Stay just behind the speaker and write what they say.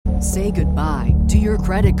Say goodbye to your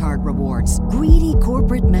credit card rewards. Greedy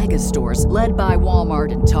corporate mega stores, led by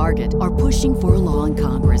Walmart and Target, are pushing for a law in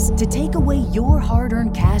Congress to take away your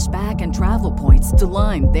hard-earned cash back and travel points to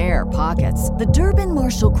line their pockets. The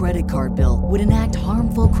Durbin-Marshall credit card bill would enact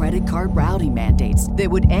harmful credit card routing mandates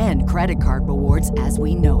that would end credit card rewards as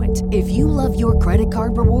we know it. If you love your credit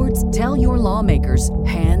card rewards, tell your lawmakers,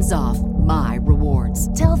 hands off my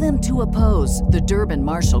rewards. Tell them to oppose the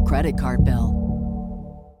Durbin-Marshall credit card bill.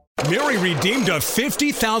 Mary redeemed a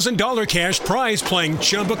 $50,000 cash prize playing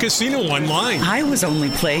Chumba Casino online. I was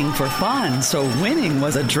only playing for fun, so winning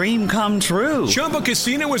was a dream come true. Chumba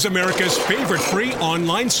Casino is America's favorite free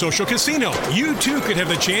online social casino. You, too, could have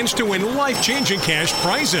the chance to win life-changing cash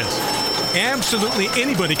prizes. Absolutely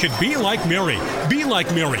anybody could be like Mary. Be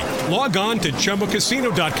like Mary. Log on to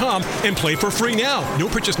ChumbaCasino.com and play for free now. No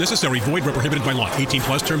purchase necessary. Void where prohibited by law. 18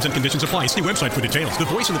 plus terms and conditions apply. See website for details. The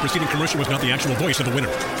voice in the preceding commercial was not the actual voice of the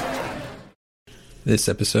winner. This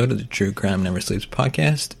episode of the True Crime Never Sleeps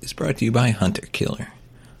podcast is brought to you by Hunter Killer.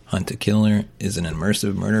 Hunter Killer is an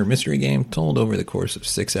immersive murder mystery game told over the course of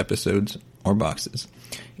 6 episodes or boxes.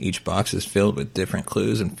 Each box is filled with different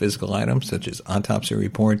clues and physical items such as autopsy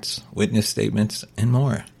reports, witness statements, and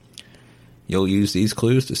more. You'll use these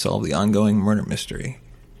clues to solve the ongoing murder mystery.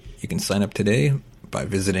 You can sign up today by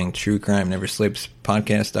visiting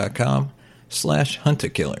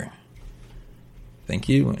truecrimeneversleepspodcast.com/hunterkiller. Thank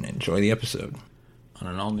you and enjoy the episode. On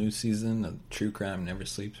an all-new season of True Crime Never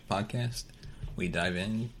Sleeps podcast, we dive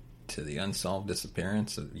into the unsolved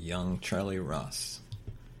disappearance of young Charley Ross.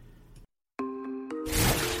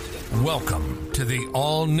 Welcome to the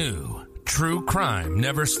all-new True Crime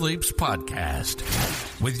Never Sleeps podcast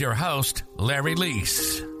with your host, Larry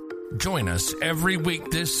Leese. Join us every week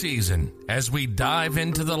this season as we dive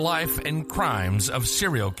into the life and crimes of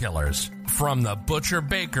serial killers, from the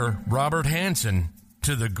butcher-baker Robert Hansen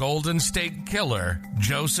to the Golden State Killer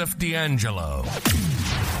Joseph D'Angelo.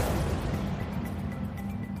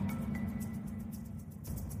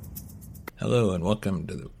 Hello and welcome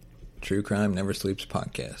to the True Crime Never Sleeps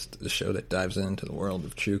podcast, the show that dives into the world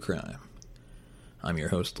of true crime. I'm your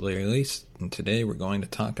host, Larry Leese, and today we're going to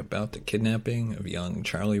talk about the kidnapping of young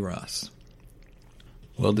Charley Ross.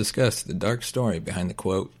 We'll discuss the dark story behind the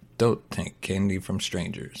quote, "Don't take candy from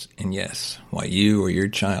strangers," and yes, why you or your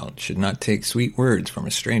child should not take sweet words from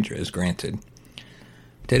a stranger as granted.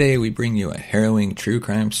 Today we bring you a harrowing true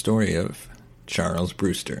crime story of Charles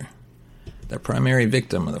Brewster, the primary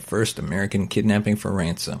victim of the first American kidnapping for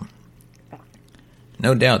ransom.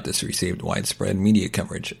 No doubt this received widespread media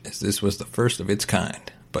coverage, as this was the first of its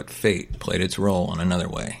kind, but fate played its role in another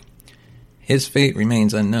way. His fate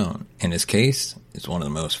remains unknown, and his case is one of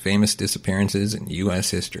the most famous disappearances in U.S.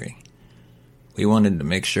 history. We wanted to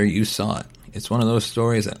make sure you saw it. It's one of those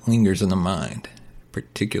stories that lingers in the mind,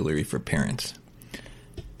 particularly for parents.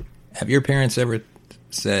 Have your parents ever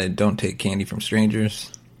said, "Don't take candy from strangers"?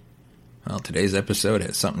 Well, today's episode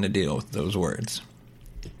has something to deal with those words.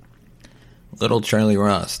 Little Charley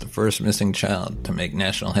Ross, the first missing child to make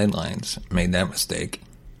national headlines, made that mistake.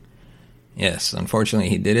 Yes, unfortunately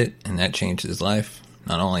he did it, and that changed his life.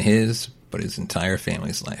 Not only his, but his entire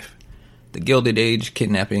family's life. The Gilded Age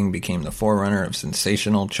kidnapping became the forerunner of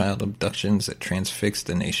sensational child abductions that transfixed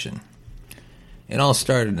the nation. It all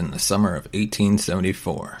started in the summer of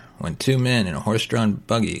 1874, when 2 men in a horse-drawn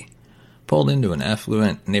buggy pulled into an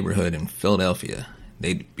affluent neighborhood in Philadelphia.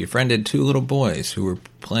 They befriended 2 little boys who were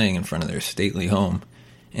playing in front of their stately home,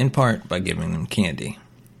 in part by giving them candy.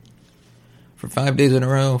 For 5 days in a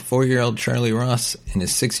row, 4-year-old Charley Ross and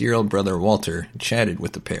his 6-year-old brother Walter chatted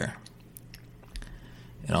with the pair.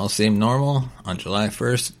 It all seemed normal on July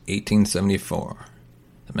 1st, 1874.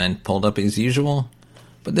 The men pulled up as usual,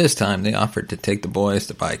 but this time they offered to take the boys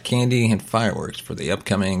to buy candy and fireworks for the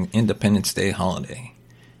upcoming Independence Day holiday,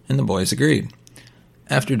 and the boys agreed.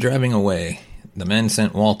 After driving away, the men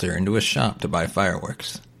sent Walter into a shop to buy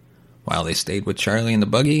fireworks, while they stayed with Charley in the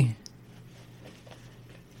buggy.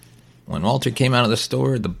 When Walter came out of the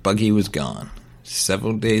store, the buggy was gone.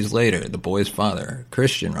 Several days later, the boy's father,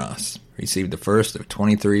 Christian Ross, received the first of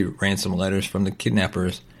 23 ransom letters from the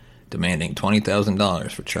kidnappers demanding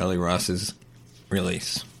 $20,000 for Charley Ross's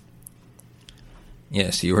release.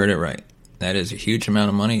 Yes, you heard it right. That is a huge amount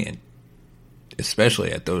of money,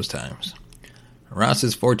 especially at those times.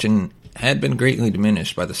 Ross's fortune had been greatly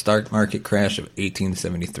diminished by the stock market crash of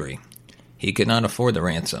 1873. He could not afford the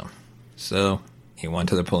ransom, so he went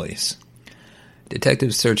to the police.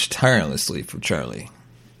 Detectives searched tirelessly for Charley.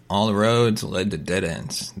 All the roads led to dead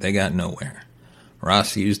ends. They got nowhere.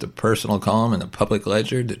 Ross used a personal column in the Public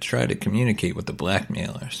Ledger to try to communicate with the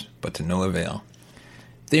blackmailers, but to no avail.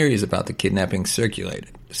 Theories about the kidnapping circulated,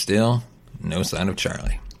 Still, no sign of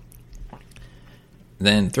Charley.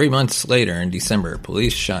 Then, 3 months later in December,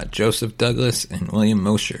 police shot Joseph Douglas and William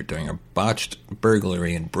Mosher during a botched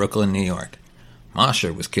burglary in Brooklyn, New York.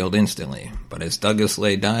 Mosher was killed instantly, but as Douglas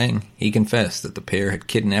lay dying, he confessed that the pair had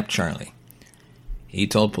kidnapped Charley. He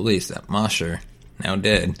told police that Mosher, now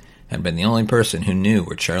dead, had been the only person who knew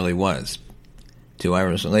where Charley was. 2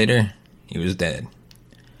 hours later, he was dead.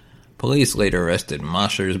 Police later arrested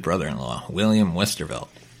Mosher's brother-in-law, William Westervelt,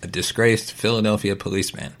 a disgraced Philadelphia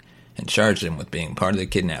policeman, and charged him with being part of the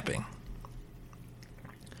kidnapping.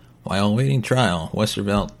 While awaiting trial,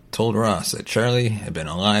 Westervelt told Ross that Charley had been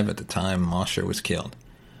alive at the time Mosher was killed.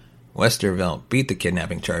 Westervelt beat the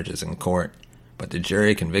kidnapping charges in court, but the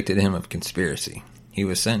jury convicted him of conspiracy. He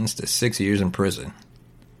was sentenced to 6 years in prison.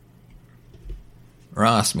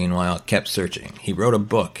 Ross, meanwhile, kept searching. He wrote a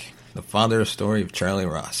book, The Father Story of Charley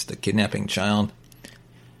Ross, the Kidnapping Child,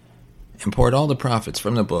 and poured all the profits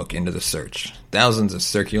from the book into the search. Thousands of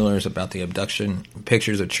circulars about the abduction and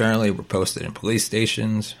pictures of Charley were posted in police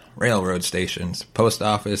stations, railroad stations, post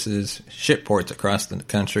offices, shipports across the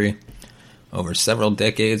country. Over several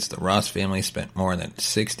decades, the Ross family spent more than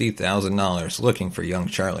 $60,000 looking for young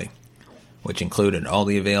Charley, which included all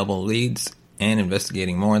the available leads and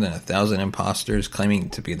investigating more than 1,000 imposters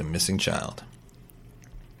claiming to be the missing child.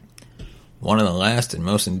 One of the last and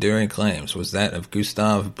most enduring claims was that of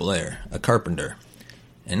Gustav Blair, a carpenter.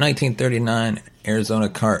 In 1939, Arizona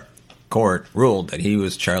court ruled that he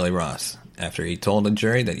was Charley Ross, after he told a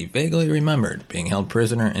jury that he vaguely remembered being held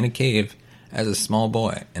prisoner in a cave as a small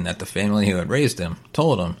boy, and that the family who had raised him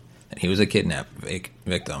told him that he was a kidnap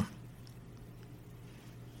victim.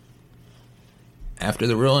 After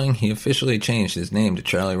the ruling, he officially changed his name to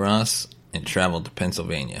Charley Ross and traveled to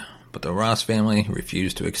Pennsylvania, but the Ross family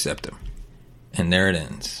refused to accept him. And there it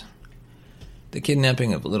ends. The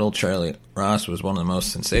kidnapping of little Charley Ross was one of the most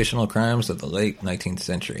sensational crimes of the late 19th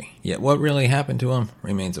century, yet what really happened to him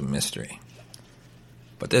remains a mystery.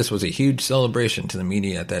 But this was a huge celebration to the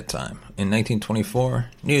media at that time. In 1924,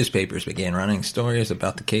 newspapers began running stories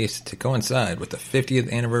about the case to coincide with the 50th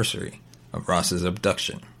anniversary of Ross's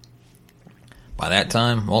abduction. By that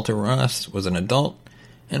time, Walter Ross was an adult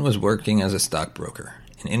and was working as a stockbroker.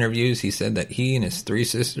 In interviews, he said that he and his 3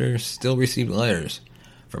 sisters still received letters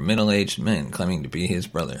from middle-aged men claiming to be his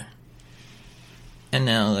brother. And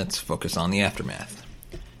now let's focus on the aftermath.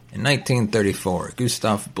 In 1934,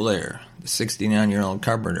 Gustav Blair, the 69-year-old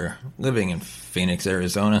carpenter living in Phoenix,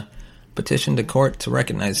 Arizona, petitioned the court to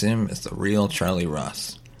recognize him as the real Charley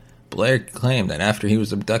Ross. Blair claimed that after he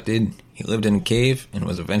was abducted, he lived in a cave and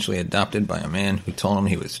was eventually adopted by a man who told him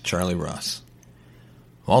he was Charley Ross.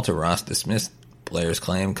 Walter Ross dismissed Blair's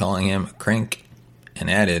claim, calling him a crank,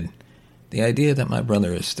 and added, "The idea that my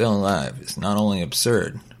brother is still alive is not only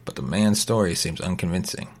absurd, but the man's story seems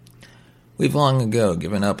unconvincing. We've long ago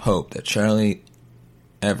given up hope that Charley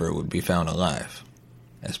ever would be found alive."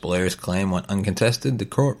 As Blair's claim went uncontested, the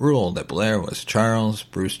court ruled that Blair was Charles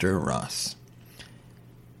Brewster Ross.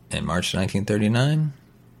 In March 1939,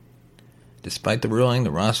 despite the ruling,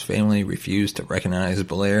 the Ross family refused to recognize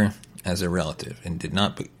Blair as a relative and did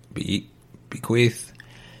not bequeath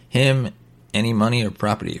him any money or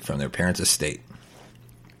property from their parents' estate.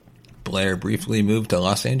 Blair briefly moved to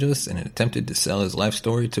Los Angeles and attempted to sell his life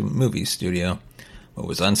story to a movie studio, but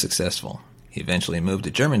was unsuccessful. He eventually moved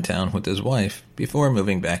to Germantown with his wife before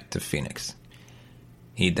moving back to Phoenix.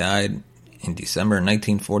 He died in December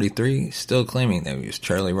 1943, still claiming that he was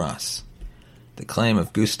Charley Ross. The claim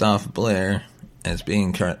of Gustav Blair as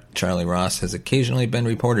being Charley Ross has occasionally been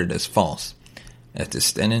reported as false, as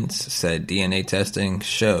descendants said DNA testing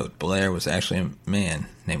showed Blair was actually a man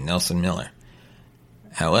named Nelson Miller.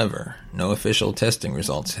 However, no official testing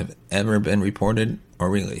results have ever been reported or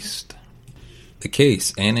released. The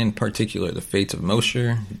case, and in particular the fates of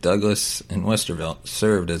Mosher, Douglas, and Westervelt,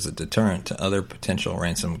 served as a deterrent to other potential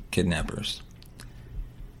ransom kidnappers.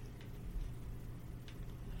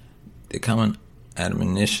 The common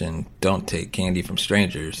admonition, "Don't take candy from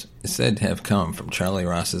strangers," is said to have come from Charley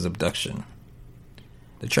Ross's abduction.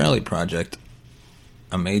 The Charley Project,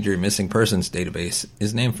 a major missing persons database,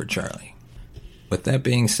 is named for Charley. With that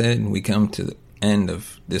being said, we come to the end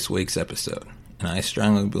of this week's episode, and I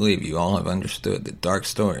strongly believe you all have understood the dark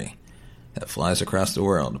story that flies across the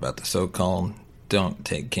world about the so-called "don't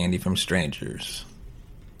take candy from strangers."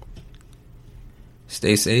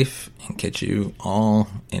 Stay safe, and catch you all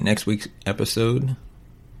in next week's episode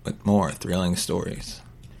with more thrilling stories.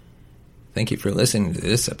 Thank you for listening to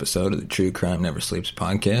this episode of the True Crime Never Sleeps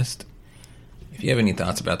podcast. If you have any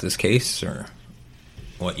thoughts about this case or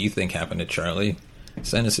what you think happened to Charley,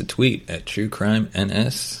 send us a tweet at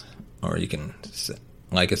TrueCrimeNS, or you can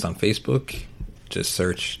like us on Facebook. Just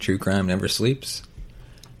search True Crime Never Sleeps.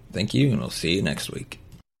 Thank you, and we'll see you next week.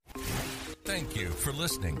 Thank you for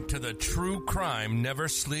listening to the True Crime Never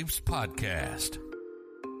Sleeps podcast.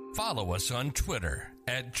 Follow us on Twitter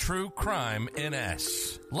at True Crime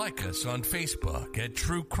NS. Like us on Facebook at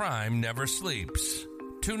True Crime Never Sleeps.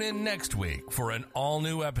 Tune in next week for an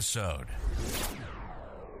all-new episode.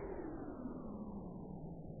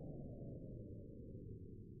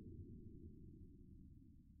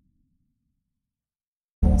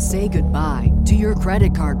 Say goodbye to your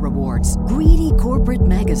credit card rewards. Greedy corporate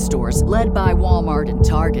mega stores, led by Walmart and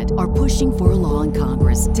Target, are pushing for a law in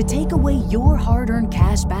Congress to take away your hard-earned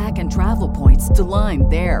cash back and travel points to line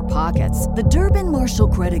their pockets. The Durbin-Marshall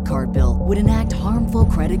credit card bill would enact harmful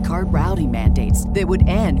credit card routing mandates that would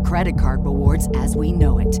end credit card rewards as we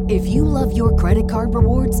know it. If you love your credit card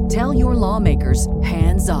rewards, tell your lawmakers,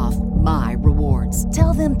 hands off my rewards.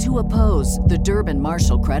 Tell them to oppose the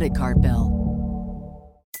Durbin-Marshall credit card bill.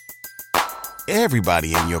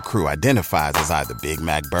 Everybody in your crew identifies as either Big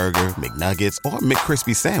Mac Burger, McNuggets, or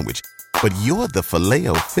McCrispy Sandwich. But you're the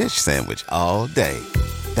Filet-O-Fish Sandwich all day.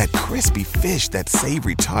 That crispy fish, that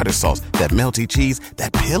savory tartar sauce, that melty cheese,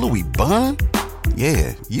 that pillowy bun.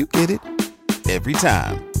 Yeah, you get it. Every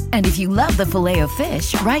time. And if you love the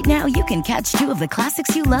Filet-O-Fish, right now you can catch two of the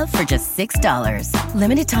classics you love for just $6.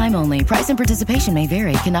 Limited time only. Price and participation may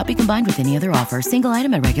vary. Cannot be combined with any other offer. Single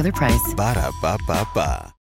item at regular price. Ba-da-ba-ba-ba.